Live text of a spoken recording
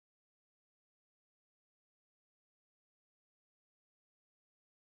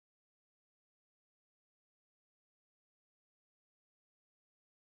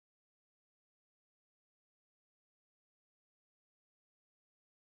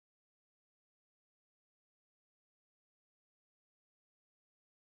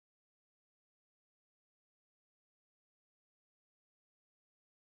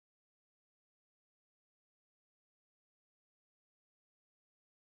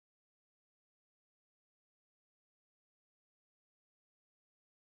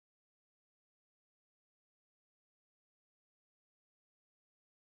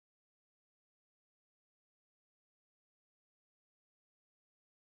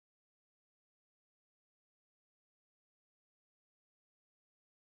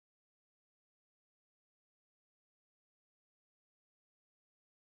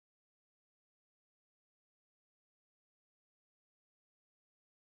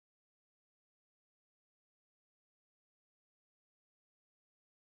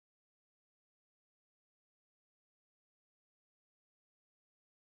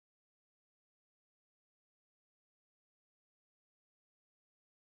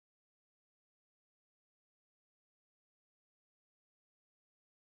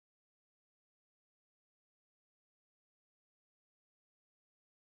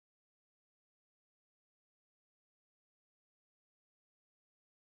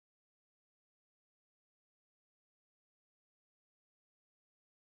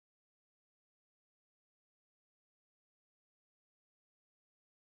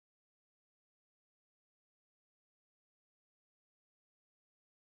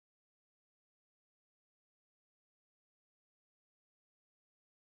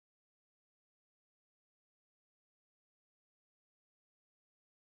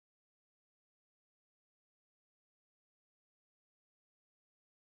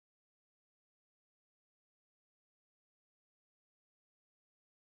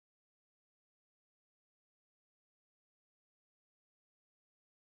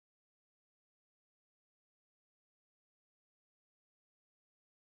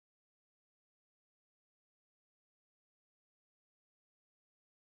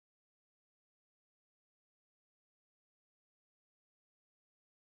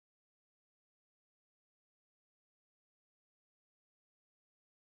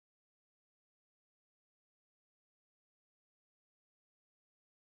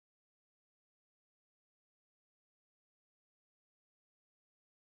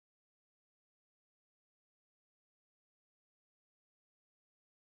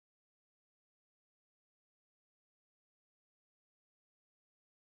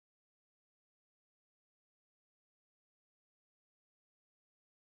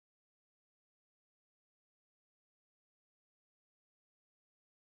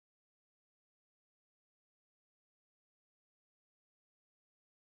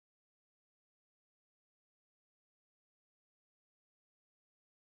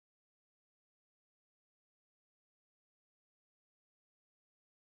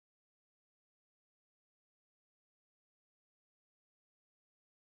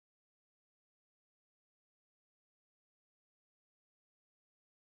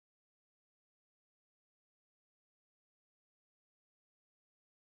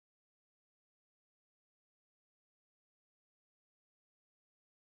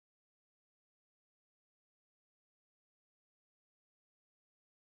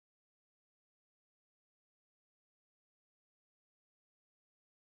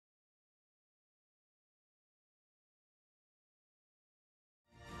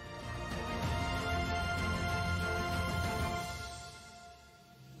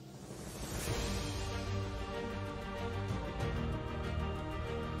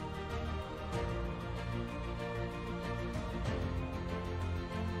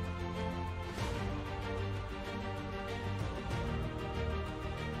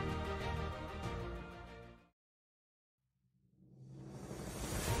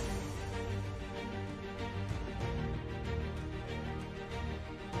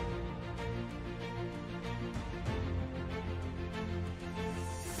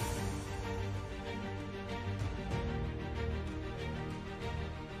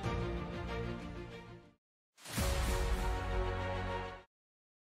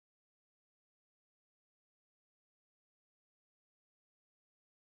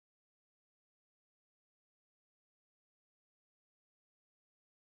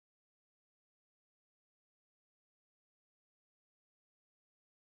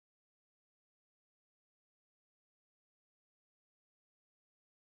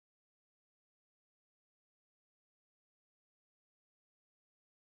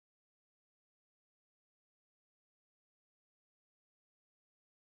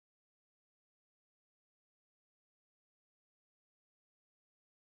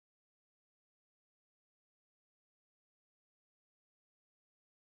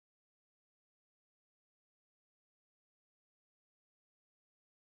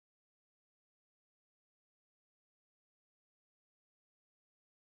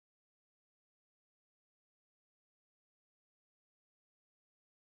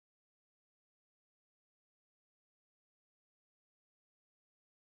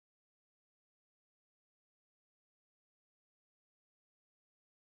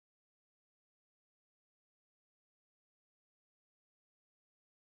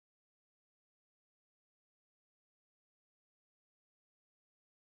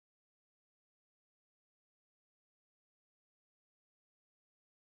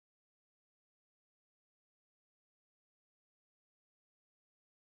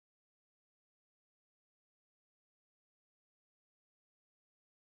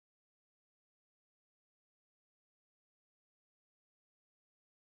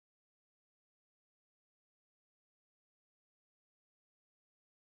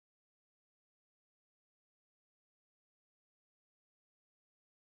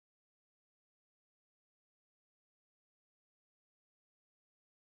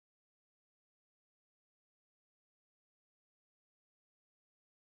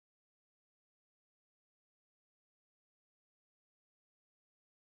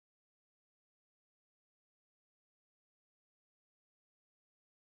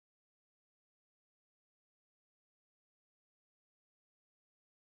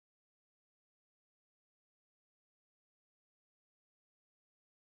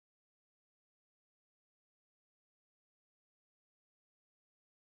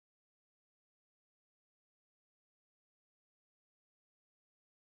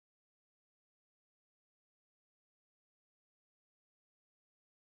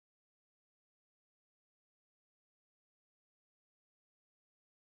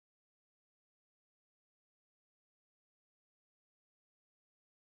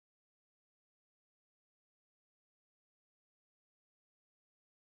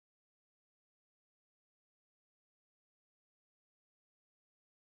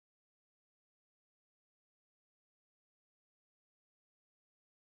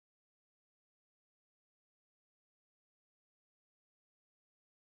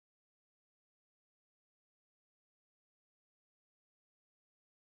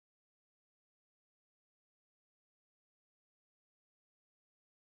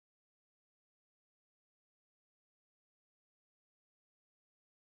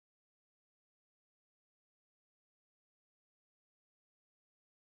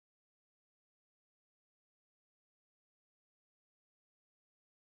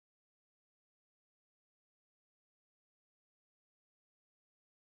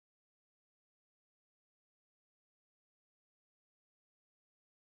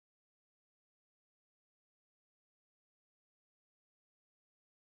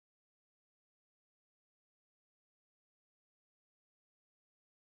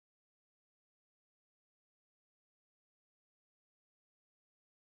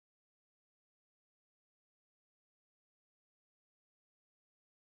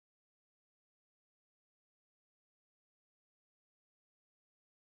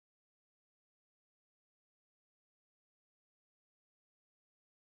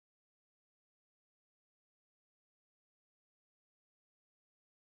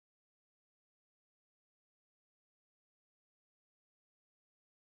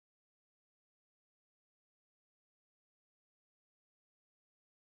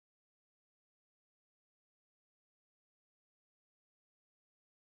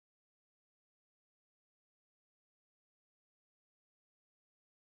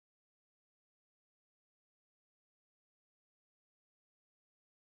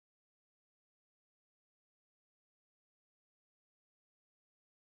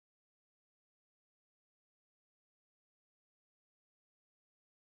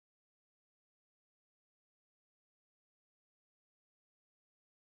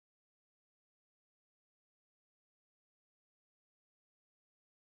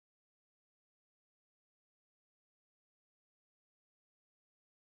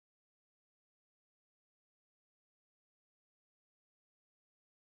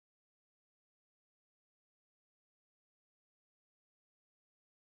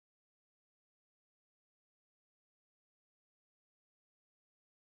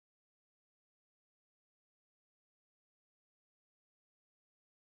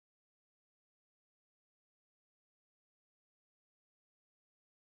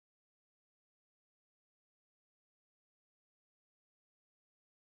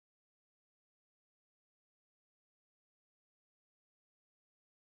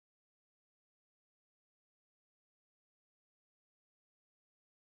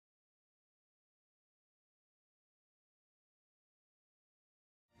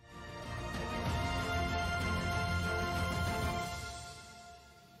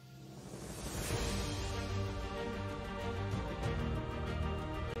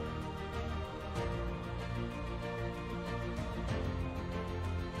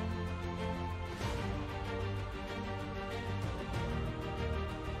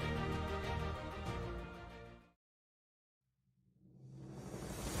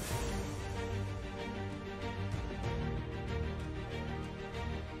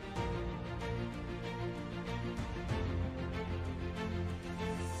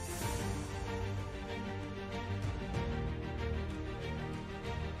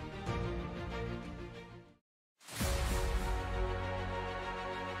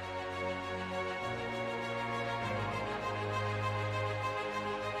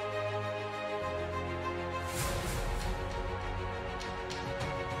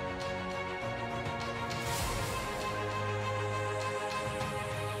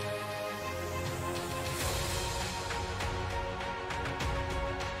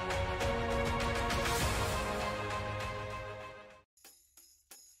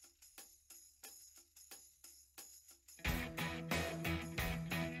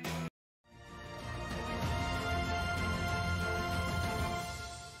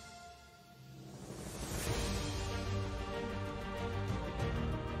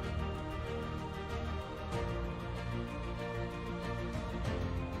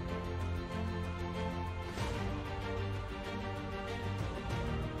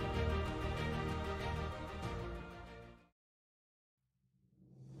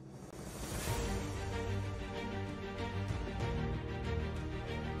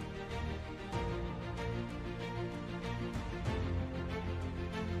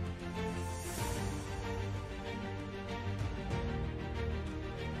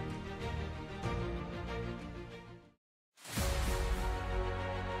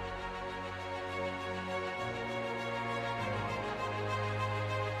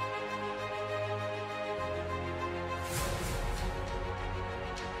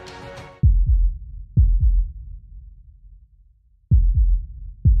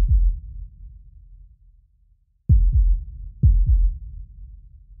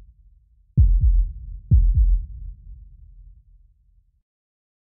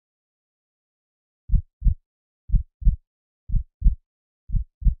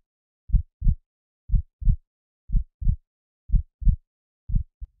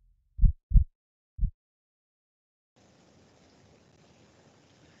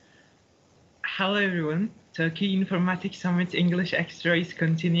Hello everyone. Turkey Informatics Summit English Extra is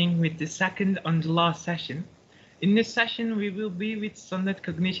continuing with the second and last session. In this session, we will be with Standard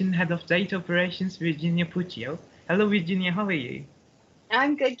Cognition Head of Data Operations, Virginia Puccio. Hello Virginia, how are you?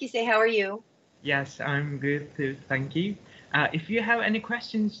 I'm good, Kisei. How are you? Yes, I'm good too, thank you. If you have any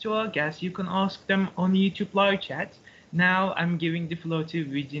questions to our guests, you can ask them on YouTube live chat. Now I'm giving the floor to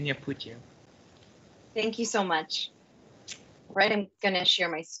Virginia Puccio. Thank you so much. Right, I'm going to share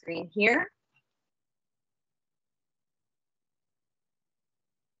my screen here.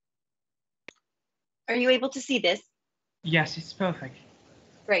 Are you able to see this? Yes, it's perfect.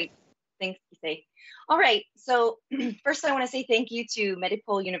 Great. Thanks, Kisei. All right. So first, I want to say thank you to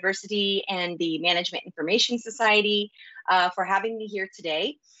Medipol University and the Management Information Society for having me here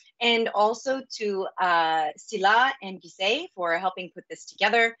today, and also to Sila and Kisei for helping put this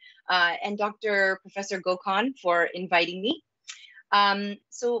together, and Professor Gokhan for inviting me.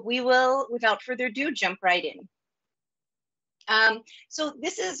 So we will, without further ado, jump right in. So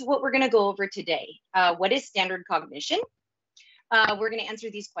this is what we're going to go over today. What is standard cognition? We're going to answer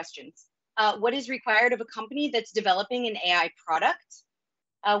these questions. What is required of a company that's developing an AI product?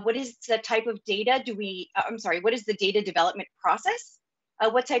 What is the type of data what is the data development process?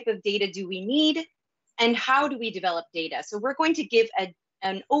 What type of data do we need? And how do we develop data? So we're going to give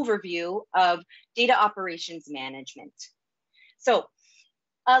an overview of data operations management. So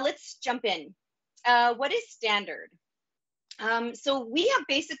let's jump in. What is standard? So we have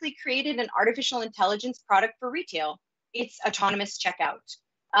basically created an artificial intelligence product for retail. It's autonomous checkout.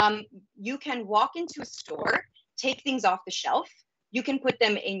 You can walk into a store, take things off the shelf. You can put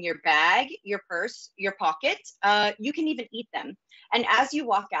them in your bag, your purse, your pocket. You can even eat them. And as you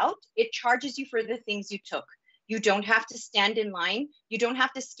walk out, it charges you for the things you took. You don't have to stand in line. You don't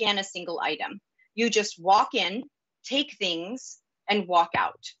have to scan a single item. You just walk in, take things, and walk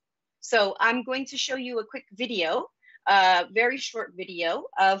out. So I'm going to show you a quick video, very short video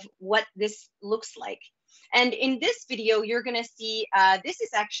of what this looks like. And in this video, you're going to see, this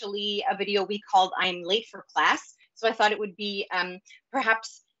is actually a video we called I'm Late for Class. So I thought it would be,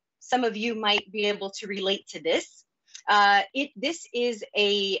 perhaps some of you might be able to relate to this. This is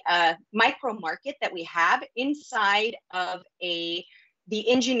a micro market that we have inside of the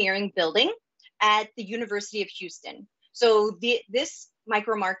engineering building at the University of Houston. So this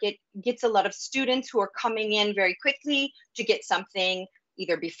micro market gets a lot of students who are coming in very quickly to get something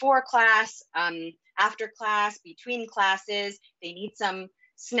either before class, after class, between classes. They need some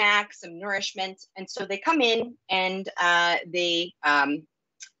snacks, some nourishment. And so they come in and they,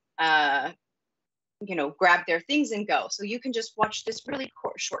 grab their things and go. So you can just watch this really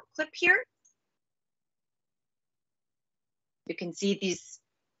short clip here. You can see these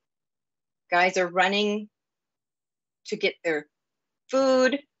guys are running to get their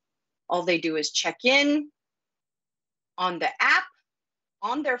food. All they do is check in on the app,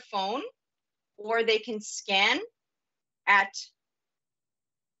 on their phone, or they can scan at,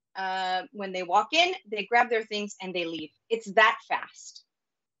 when they walk in, they grab their things and they leave. It's that fast.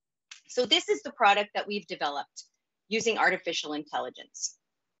 So this is the product that we've developed using artificial intelligence.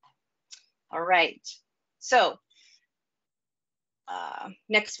 All right, so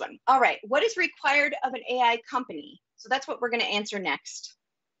next one. All right, what is required of an AI company? So that's what we're going to answer next.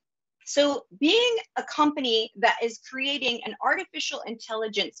 So being a company that is creating an artificial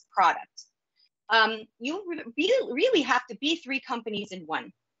intelligence product, you really have to be three companies in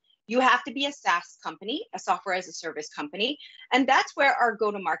one. You have to be a SaaS company, a software as a service company, and that's where our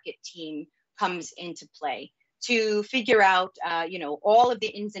go-to-market team comes into play to figure out, all of the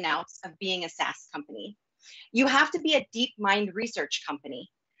ins and outs of being a SaaS company. You have to be a deep mind research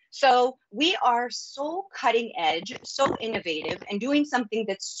company. So we are so cutting edge, so innovative, and doing something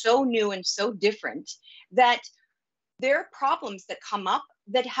that's so new and so different that there are problems that come up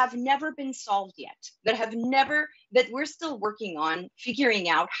that have never been solved yet, that we're still working on figuring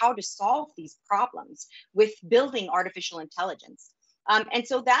out how to solve these problems with building artificial intelligence. And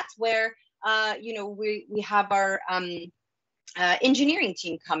so that's where, we have our engineering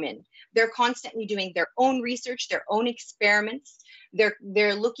team come in. They're constantly doing their own research, their own experiments.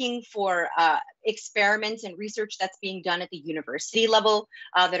 They're looking for experiments and research that's being done at the university level,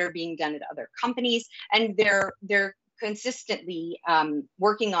 that are being done at other companies, and they're consistently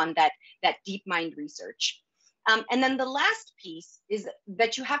working on that deep mind research. And then the last piece is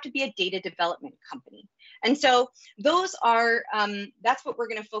that you have to be a data development company. And so those are, that's what we're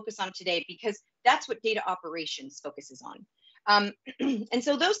going to focus on today, because that's what data operations focuses on. And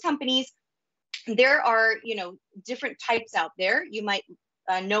so those companies, there are, different types out there. You might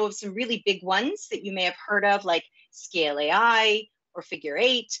know of some really big ones that you may have heard of, like Scale AI or Figure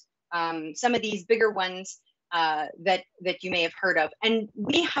 8. some of these bigger ones that you may have heard of. And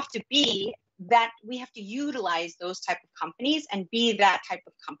we have to utilize those type of companies and be that type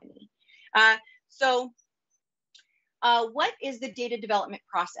of company. What is the data development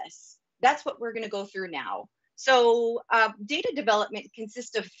process? That's what we're going to go through now. So data development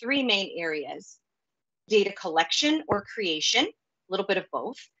consists of three main areas: data collection or creation, a little bit of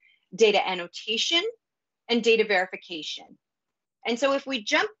both, data annotation, and data verification. And so if we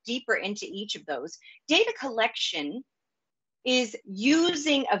jump deeper into each of those, data collection is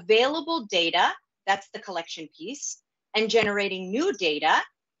using available data, that's the collection piece, and generating new data,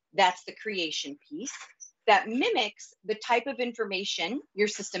 that's the creation piece, that mimics the type of information your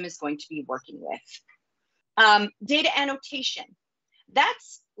system is going to be working with. Data annotation,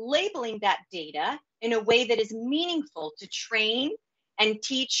 that's labeling that data in a way that is meaningful to train and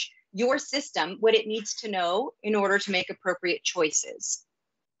teach your system what it needs to know in order to make appropriate choices.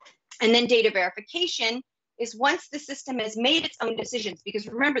 And then data verification is once the system has made its own decisions, because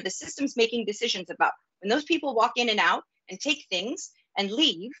remember, the system's making decisions about when those people walk in and out and take things and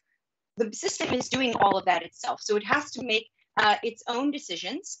leave, the system is doing all of that itself. So it has to make its own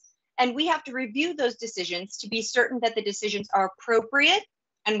decisions, and we have to review those decisions to be certain that the decisions are appropriate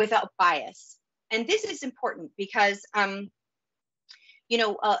and without bias. And this is important because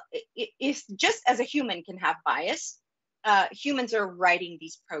if just as a human can have bias, humans are writing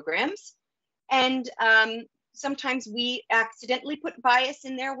these programs, and sometimes we accidentally put bias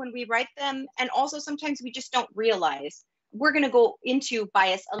in there when we write them, and also sometimes we just don't realize. We're going to go into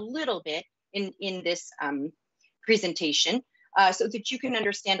bias a little bit in this presentation so that you can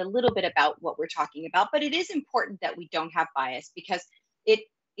understand a little bit about what we're talking about, but it is important that we don't have bias because it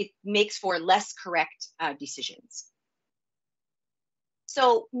makes for less correct decisions.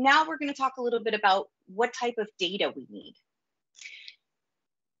 So now we're going to talk a little bit about what type of data we need.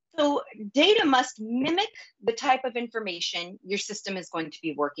 So data must mimic the type of information your system is going to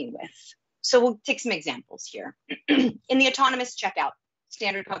be working with. So we'll take some examples here. In the autonomous checkout,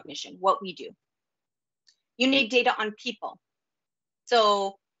 standard cognition, what we do. You need data on people.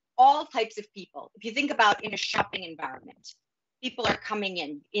 So all types of people. If you think about in a shopping environment, people are coming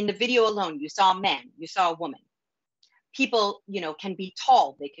in. In the video alone, you saw a man, you saw a woman. People, can be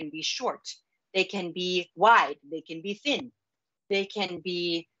tall, they can be short, they can be wide, they can be thin, they can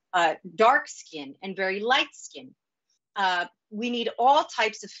be dark skin and very light skin. We need all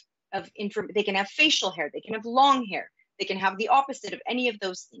types of information. They can have facial hair, they can have long hair, they can have the opposite of any of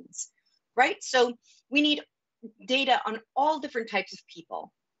those things, right? So we need data on all different types of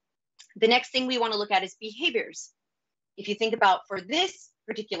people. The next thing we want to look at is behaviors. If you think about for this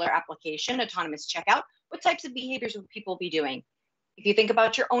particular application, autonomous checkout, what types of behaviors would people be doing? If you think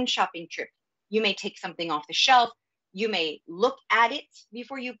about your own shopping trip, you may take something off the shelf, you may look at it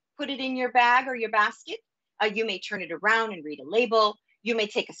before you put it in your bag or your basket, you may turn it around and read a label, you may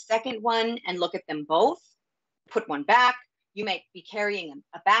take a second one and look at them both, put one back, you might be carrying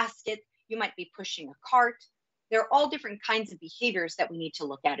a basket, you might be pushing a cart. There are all different kinds of behaviors that we need to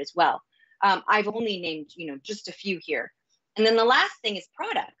look at as well. I've only named, just a few here. And then the last thing is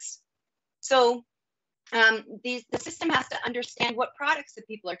products. So the system has to understand what products that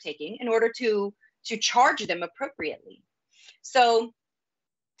people are taking in order to charge them appropriately. So,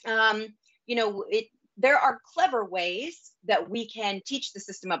 there are clever ways that we can teach the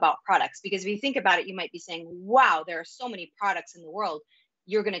system about products, because if you think about it, you might be saying, wow, there are so many products in the world.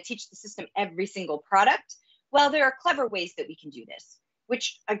 You're going to teach the system every single product. Well, there are clever ways that we can do this,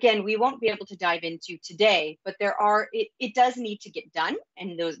 which again, we won't be able to dive into today, but it does need to get done.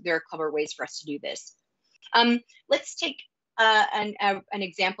 And there are clever ways for us to do this. Let's take an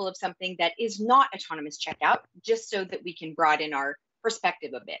example of something that is not autonomous checkout, just so that we can broaden our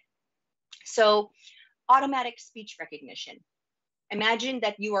perspective a bit. So automatic speech recognition. Imagine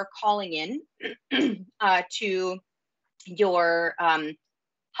that you are calling in to your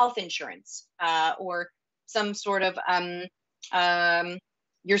health insurance or some sort of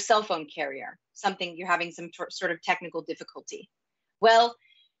your cell phone carrier, something you're having some sort of technical difficulty. Well,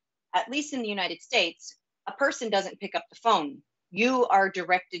 at least in the United States, a person doesn't pick up the phone. You are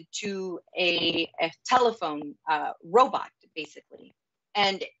directed to a telephone robot, basically.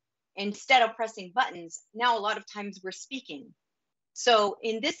 And instead of pressing buttons, now a lot of times we're speaking. So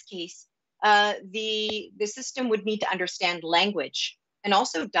in this case, the system would need to understand language and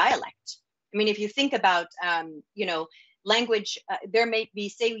also dialect. I mean, if you think about, language, there may be,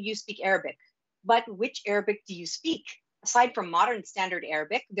 say you speak Arabic, but which Arabic do you speak? Aside from modern standard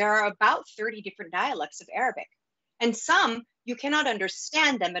Arabic, there are about 30 different dialects of Arabic. And some, you cannot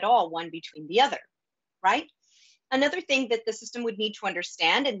understand them at all, one between the other, right? Another thing that the system would need to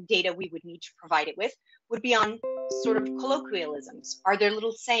understand and data we would need to provide it with would be on sort of colloquialisms. Are there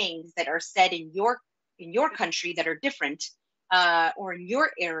little sayings that are said in your country that are different, or in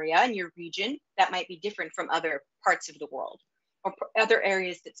your area, in your region, that might be different from other parts of the world, or other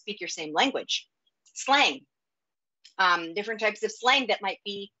areas that speak your same language? Slang, different types of slang that might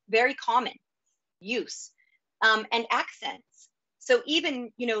be very common use, and accents. So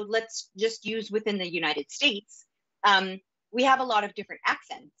even, let's just use within the United States, we have a lot of different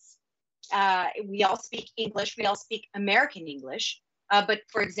accents. We all speak English, we all speak American English, but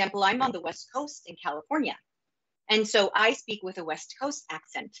for example, I'm on the West Coast in California. And so I speak with a West Coast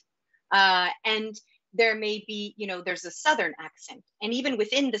accent. And there may be, there's a Southern accent. And even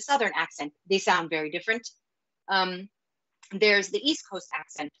within the Southern accent, they sound very different. There's the East Coast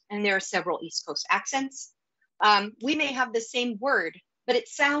accent, and there are several East Coast accents. We may have the same word, but it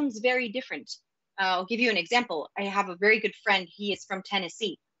sounds very different. I'll give you an example. I have a very good friend. He is from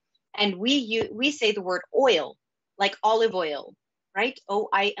Tennessee, and we say the word oil, like olive oil, right?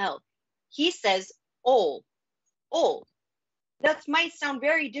 O-I-L. He says old. That might sound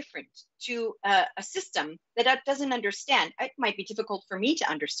very different to a system that doesn't understand. It might be difficult for me to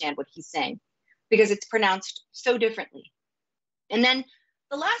understand what he's saying because it's pronounced so differently. And then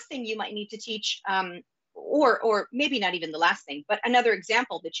the last thing you might need to teach, or maybe not even the last thing, but another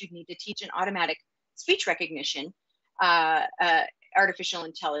example that you'd need to teach in automatic speech recognition, artificial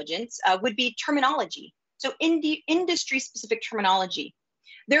intelligence, would be terminology. So industry-specific terminology.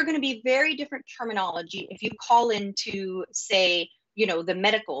 There are going to be very different terminology if you call into, say, the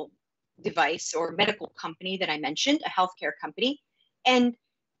medical device or medical company that I mentioned, a healthcare company, and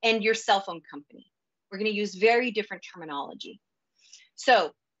your cell phone company. We're going to use very different terminology.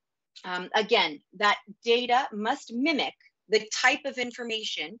 So again, that data must mimic the type of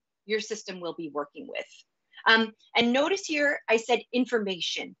information your system will be working with. And notice here, I said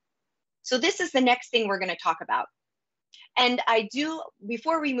information. So this is the next thing we're going to talk about. And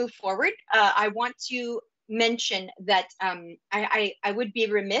before we move forward, I want to mention that I would be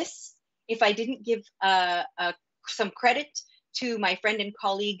remiss if I didn't give some credit to my friend and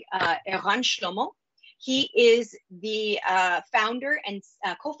colleague, Eran Shlomo. He is the founder and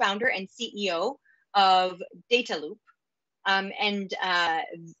co-founder and CEO of Dataloop. And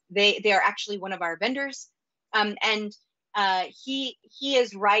they are actually one of our vendors. And he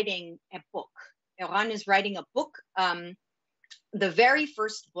is writing a book. Eran is writing a book, the very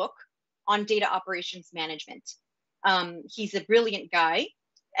first book on data operations management. He's a brilliant guy,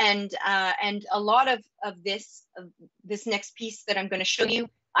 and a lot of this next piece that I'm going to show you,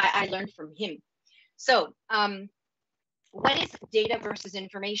 I learned from him. So, what is data versus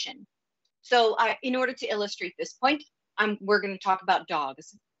information? So, in order to illustrate this point, we're going to talk about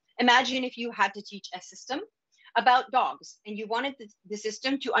dogs. Imagine if you had to teach a system about dogs, and you wanted the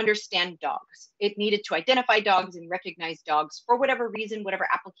system to understand dogs. It needed to identify dogs and recognize dogs for whatever reason, whatever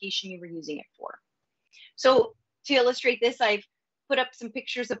application you were using it for. So to illustrate this, I've put up some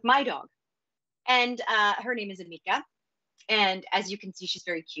pictures of my dog, and her name is Amika. And as you can see, she's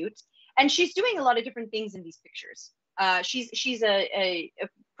very cute, and she's doing a lot of different things in these pictures. She's a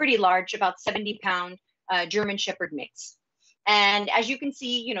pretty large, about 70-pound German Shepherd mix. And as you can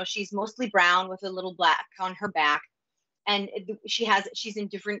see, she's mostly brown with a little black on her back. And she's in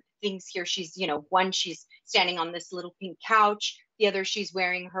different things here. She's, one, she's standing on this little pink couch. The other, she's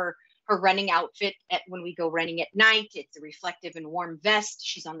wearing her running outfit when we go running at night. It's a reflective and warm vest.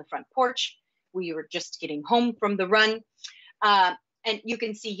 She's on the front porch. We were just getting home from the run. And you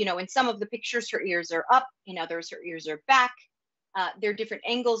can see, in some of the pictures, her ears are up. In others, her ears are back. There are different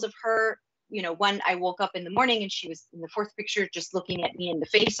angles of her. One, I woke up in the morning and she was in the fourth picture just looking at me in the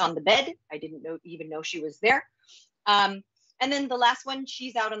face on the bed. I didn't even know she was there. And then the last one,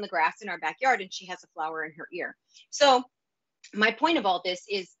 she's out on the grass in our backyard and she has a flower in her ear. So my point of all this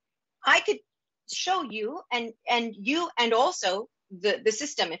is I could show you and also the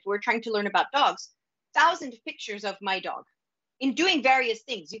system, if we're trying to learn about dogs, thousands of pictures of my dog in doing various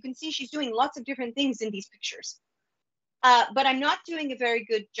things. You can see she's doing lots of different things in these pictures. But I'm not doing a very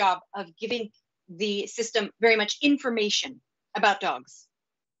good job of giving the system very much information about dogs.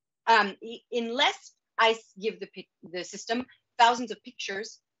 Unless I give the system thousands of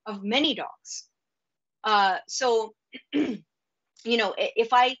pictures of many dogs. So, there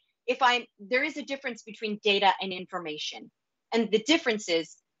is a difference between data and information. And the difference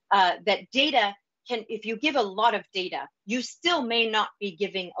is that data if you give a lot of data, you still may not be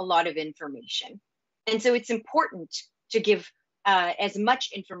giving a lot of information. And so it's important to give as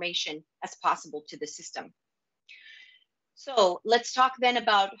much information as possible to the system. So let's talk then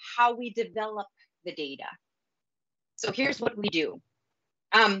about how we develop the data. So here's what we do.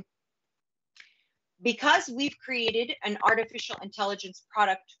 Because we've created an artificial intelligence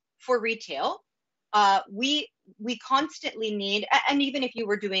product for retail, we constantly need, and even if you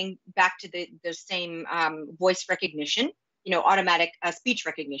were doing back to the same voice recognition, automatic speech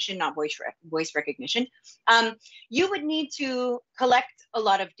recognition, not voice recognition, you would need to collect a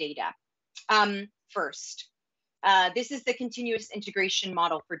lot of data first. This is the continuous integration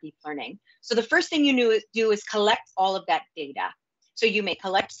model for deep learning. So the first thing you do is collect all of that data. So you may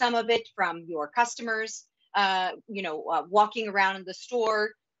collect some of it from your customers, walking around in the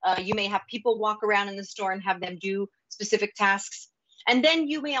store. You may have people walk around in the store and have them do specific tasks. And then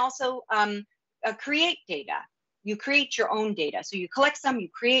you may also create data. You create your own data. So you collect some, you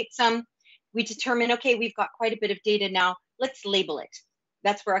create some. We determine, okay, we've got quite a bit of data now. Let's label it.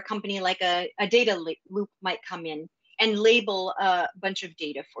 That's where a company like a data loop might come in and label a bunch of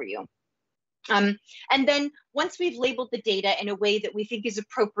data for you. And then once we've labeled the data in a way that we think is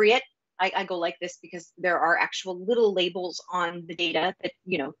appropriate, I go like this because there are actual little labels on the data that,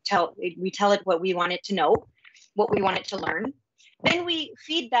 we tell it what we want it to know, what we want it to learn. Then we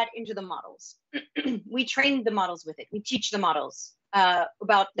feed that into the models. We train the models with it. We teach the models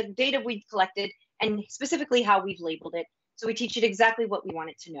about the data we've collected and specifically how we've labeled it. So we teach it exactly what we want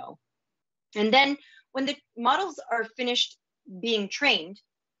it to know. And then when the models are finished being trained,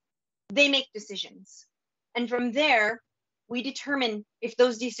 they make decisions. And from there, we determine if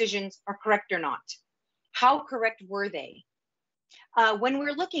those decisions are correct or not. How correct were they? When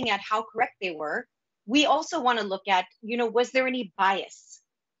we're looking at how correct they were, we also want to look at, was there any bias?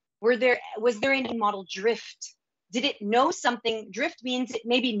 Was there any model drift? Did it know something? Drift means it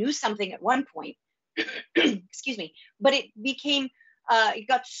maybe knew something at one point, excuse me, but it became, it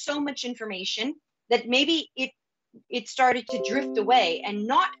got so much information that maybe it started to drift away and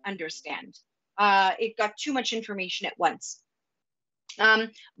not understand. It got too much information at once.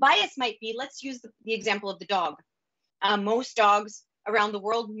 Bias might be, let's use the example of the dog. Most dogs around the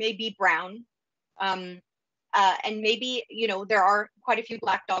world may be brown. And maybe, there are quite a few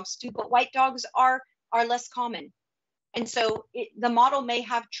black dogs too, but white dogs are less common. And so the model may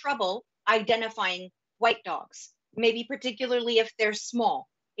have trouble identifying white dogs, maybe particularly if they're small.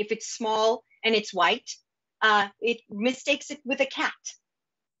 If it's small and it's white, it mistakes it with a cat.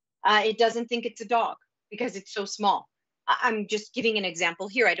 It doesn't think it's a dog because it's so small. I'm just giving an example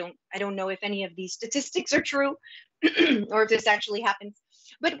here. I don't know if any of these statistics are true or if this actually happens,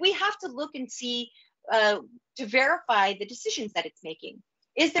 but we have to look and see to verify the decisions that it's making.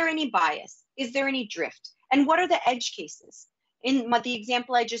 Is there any bias? Is there any drift? And what are the edge cases? In the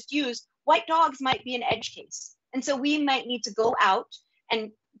example I just used, white dogs might be an edge case. And so we might need to go out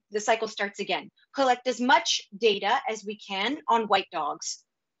and the cycle starts again. Collect as much data as we can on white dogs,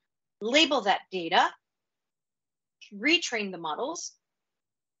 label that data, retrain the models,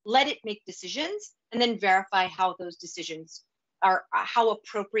 let it make decisions, and then verify how those decisions are, how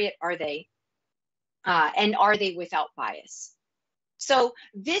appropriate are they, and are they without bias. So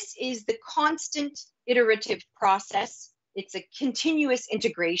this is the constant iterative process. It's a continuous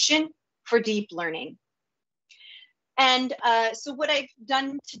integration for deep learning. And so what I've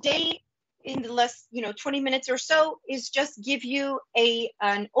done today in the last 20 minutes or so is just give you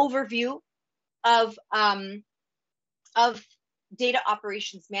an overview of data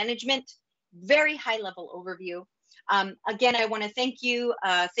operations management, very high level overview. Again, I want to thank the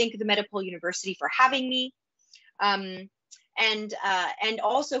Medipol University for having me, and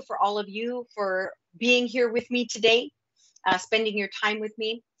also for all of you for being here with me today, spending your time with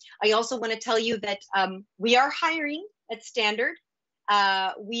me. I also want to tell you that we are hiring at Standard.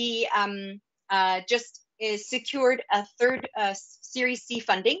 We just secured a third Series C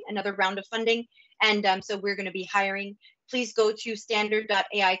funding, another round of funding, and so we're going to be hiring. Please go to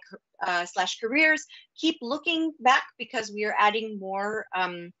standard.ai/careers. Keep looking back because we are adding more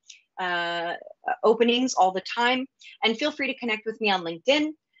openings all the time. And feel free to connect with me on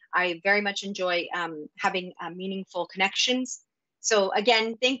LinkedIn. I very much enjoy having meaningful connections. So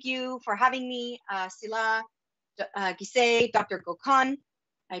again, thank you for having me, Sila, Gisei, Dr. Gokhan.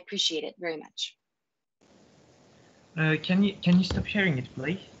 I appreciate it very much. Can you stop sharing it,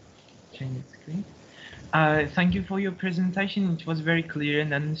 please? Change the screen. Thank you for your presentation. It was very clear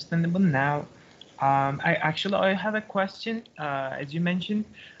and understandable now. I have a question. As you mentioned,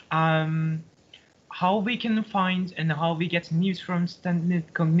 how we can find and how we get news from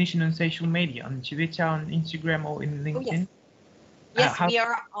Standard Cognition on social media, on Twitter, on Instagram, or in LinkedIn? Oh, yes, we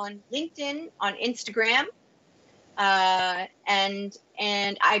are on LinkedIn, on Instagram, and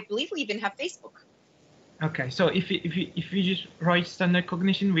I believe we even have Facebook. Okay, so if you just write Standard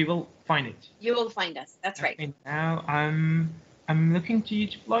Cognition, we will find it. You will find us. That's right. And now I'm looking to you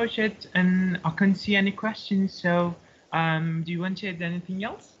to Flowchart, and I can't see any questions. So do you want to add anything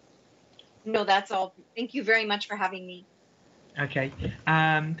else? No, that's all. Thank you very much for having me. Okay.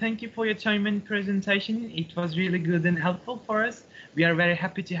 Thank you for your time and presentation. It was really good and helpful for us. We are very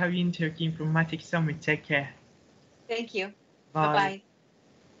happy to have you in Turkey Informatics Summit. Take care. Thank you. Bye. Bye-bye.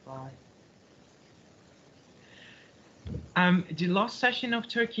 Bye. The last session of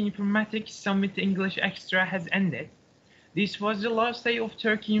Turkey Informatics Summit English Extra has ended. This was the last day of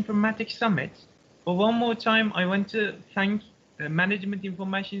Turkey Informatics Summit. But one more time, I want to thank Management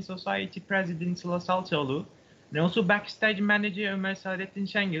Information Society President Sıla Saltoğlu, and also backstage manager Ömer Saadettin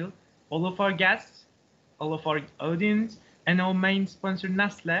Şengül, all of our guests, all of our audience, and our main sponsor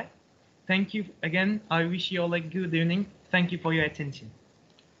Nestle. Thank you again. I wish you all a good evening. Thank you for your attention.